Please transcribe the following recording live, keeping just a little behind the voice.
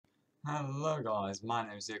Hello guys, my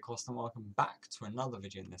name is Costa and welcome back to another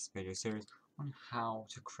video in this video series on how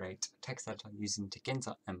to create a text editor using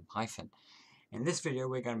Tkinter and Python. In this video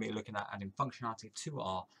we're going to be looking at adding functionality to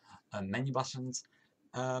our menu buttons,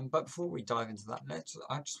 but before we dive into that,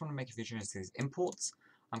 I just want to make a video as these imports.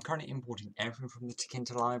 I'm currently importing everything from the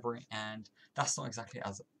Tkinter library, and that's not exactly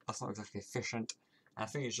efficient. And I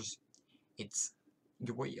think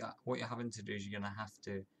what you're having to do is you're going to have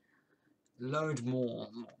to load more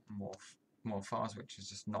files, which is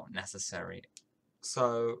just not necessary.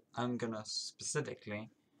 So I'm gonna specifically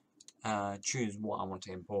choose what I want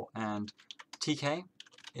to import, and TK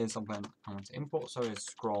is something I want to import. So is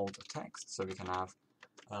scrolled text, so we can have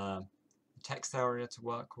text area to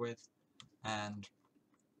work with. And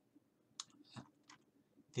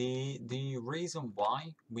the reason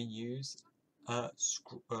why we use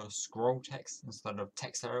scroll text instead of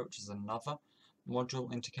text area, which is another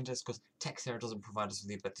module in Tkinter, is because text area doesn't provide us with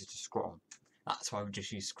the ability to scroll. That's why we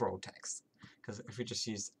just use scroll text. Because if we just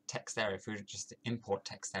use text area, if we were just to import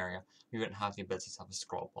text area, we wouldn't have the ability to have a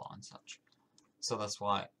scroll bar and such. So that's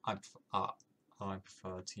why I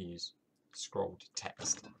prefer to use scrolled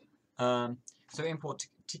text. So import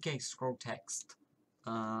TK scroll text,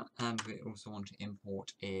 and we also want to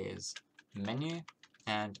import is menu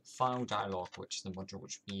and file dialog, which is the module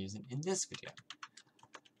which we're using in this video.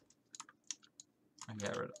 And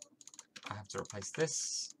I have to replace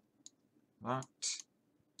this, that,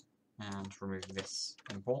 and remove this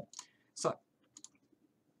import. So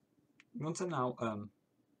we want to now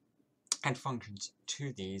add functions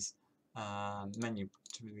to these menu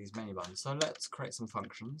buttons. So let's create some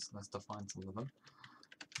functions. Let's define some of them.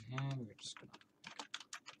 And we're just gonna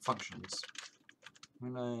functions.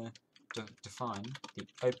 I'm gonna define the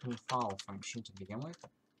open file function to begin with.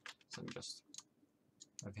 So we just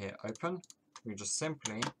over here open. We just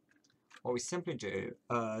simply do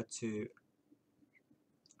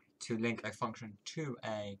to link a function to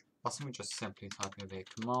a button, we just simply type over here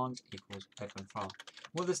command equals open file.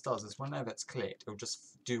 What this does is whenever it's clicked, it'll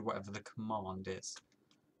just do whatever the command is.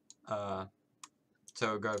 So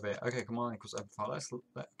it'll go over here, okay, command equals open file.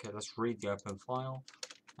 Let's read the open file.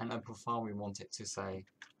 And open file, we want it to say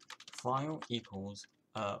file equals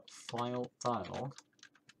file dialog.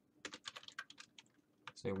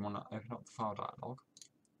 So we want to open up the file dialog.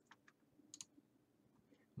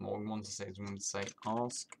 And what we want to say is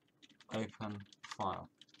ask open file.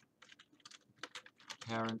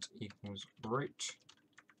 Parent equals root,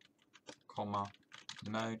 comma,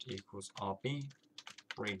 mode equals RB,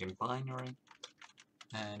 read in binary,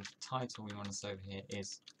 and title we want to say over here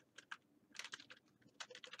is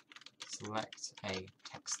select a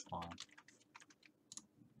text file.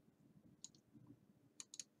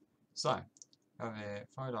 So over here,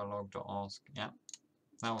 file dialog.ask, yeah,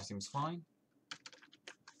 that all seems fine.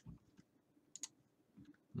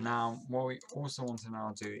 Now, what we also want to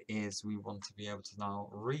now do is we want to be able to now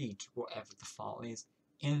read whatever the file is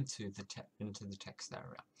into the text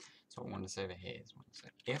area. So what we want to say over here is we want to say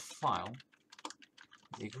if file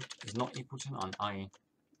is not equal to none, i.e.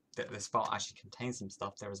 that this file actually contains some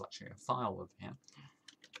stuff, there is actually a file over here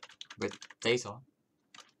with data,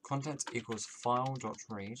 content equals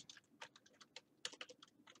file.read.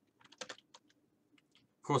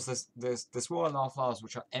 Of course, this will allow files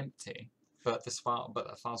which are empty, but the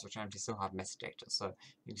files which are empty still have metadata, so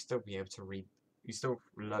you still be able to read. You still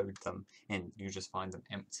load them in. You just find them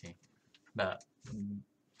empty. But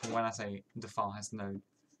when I say the file has no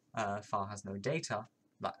data,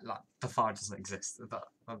 the file doesn't exist.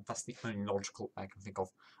 That's the only logical way I can think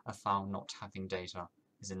of a file not having data,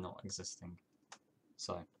 is it not existing.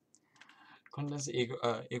 So content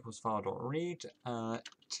equals file.read.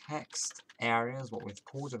 Text area is what we've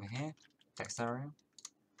called over here. Text area.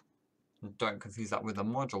 Don't confuse that with a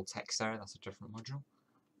module text area, that's a different module.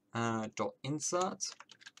 Insert,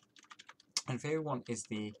 and if we want is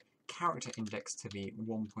the character index to be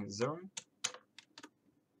 1.0.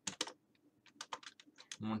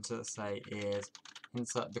 I want to say is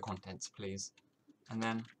insert the contents, please, and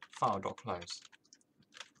then file.close.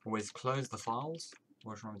 Always close the files.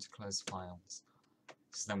 Always remember to close files,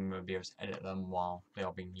 because then we'll be able to edit them while they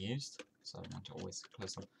are being used. So I want to always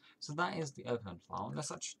close them. So that is the open file.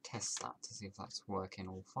 Let's actually test that to see if that's working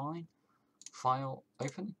all fine. File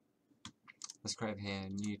open. Let's create here a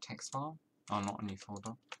new text file. Oh, not a new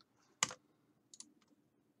folder.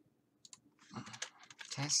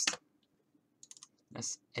 Test.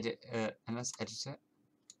 Let's edit and let's edit it.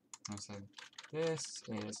 And so this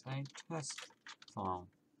is a test file.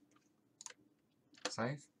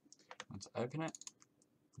 Save. I want to open it.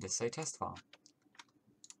 This is a test file.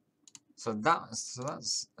 So that's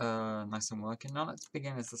nice and working. Now let's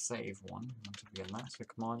begin as the save one. We want to begin that. So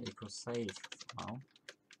command equals save file.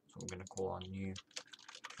 That's what we're going to call our new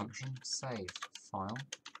function, save file.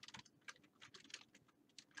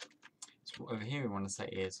 So over here we want to say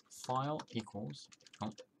is file equals,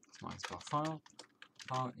 oh, that's my spell,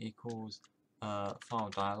 file equals file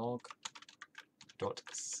dialog dot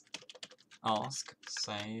ask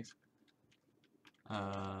save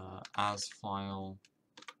as file.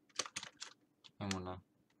 I want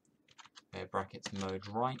to brackets mode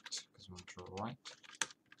write because we want to write.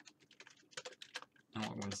 And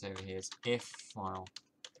what we want to say over here is if file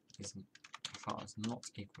is not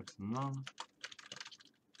equal to none,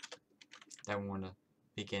 then we want to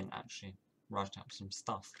begin actually writing up some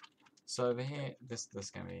stuff. So over here, this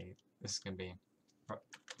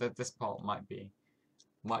part might be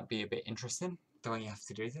a bit interesting the way you have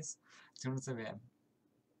to do this. So we want to say over here,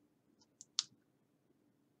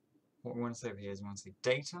 what we want to say over here is we want to say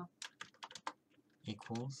data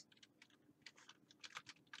equals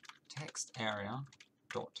text area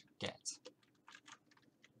dot get.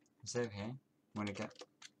 So over here, I'm going to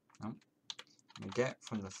get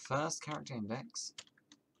from the first character index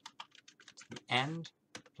to the end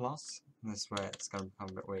plus, and this is where it's going to become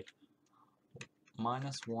a bit weird,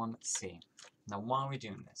 -1c. Now why are we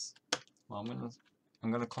doing this? Well, I'm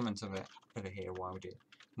going to comment over here why we do it.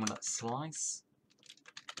 I'm going to slice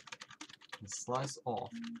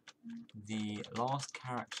off the last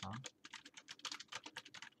character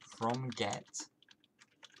from get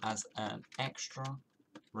as an extra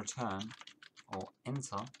return or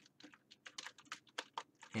enter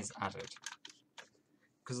is added.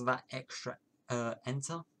 Because of that extra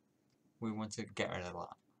enter, we want to get rid of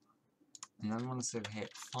that. And then we want to say over here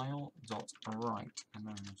file.write, and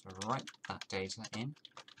then we want to write that data in.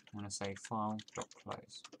 I'm going to say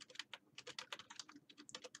file.close.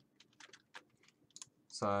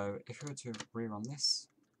 So if we were to rerun this,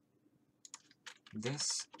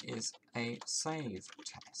 this is a save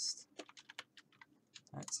test.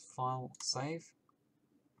 Let's file save.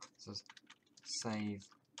 So save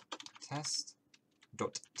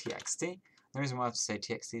test.txt. The reason why I have to say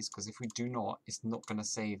txt is because if we do not, it's not going to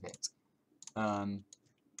save it.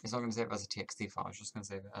 It's not going to save it as a txt file. It's just going to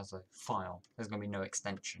save it as a file. There's going to be no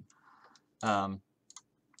extension. So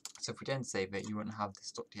if we didn't save it, you wouldn't have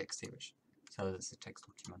this .txt, which tells it's a text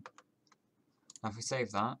document. Now if we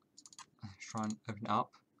save that, let's try and open it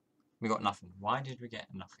up. We got nothing. Why did we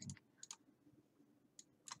get nothing?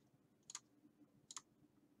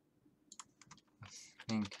 I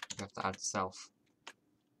think we have to add self.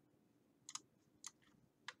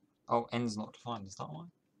 Oh, end's not defined. Is that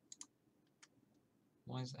why?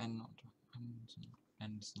 Why is end not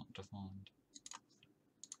end's not defined?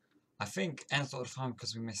 I think end's not defined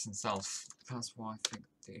because we're missing self. That's why I think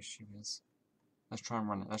the issue is. Let's try and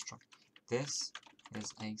run it. Let's try. This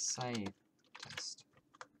is a save test.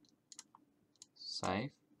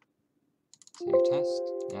 Save test.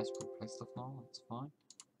 Yes, we'll place stuff now. That's fine.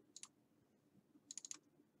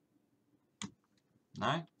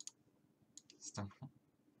 No? Still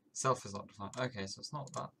self is not defined. Okay, so it's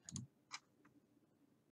not that then.